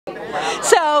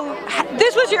So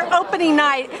this was your opening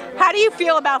night. How do you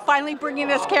feel about finally bringing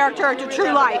this character to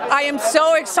true life? I am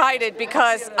so excited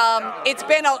because it's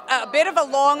been a bit of a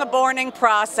long aborting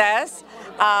process.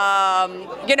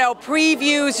 You know,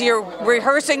 previews, you're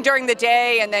rehearsing during the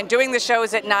day and then doing the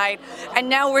shows at night. And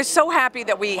now we're so happy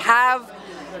that we have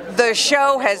the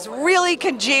show has really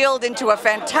congealed into a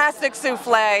fantastic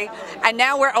souffle, and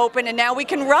now we're open and now we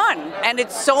can run, and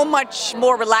it's so much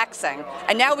more relaxing,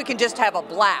 and now we can just have a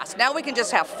blast. Now we can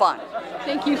just have fun.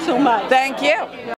 Thank you so much. Thank you.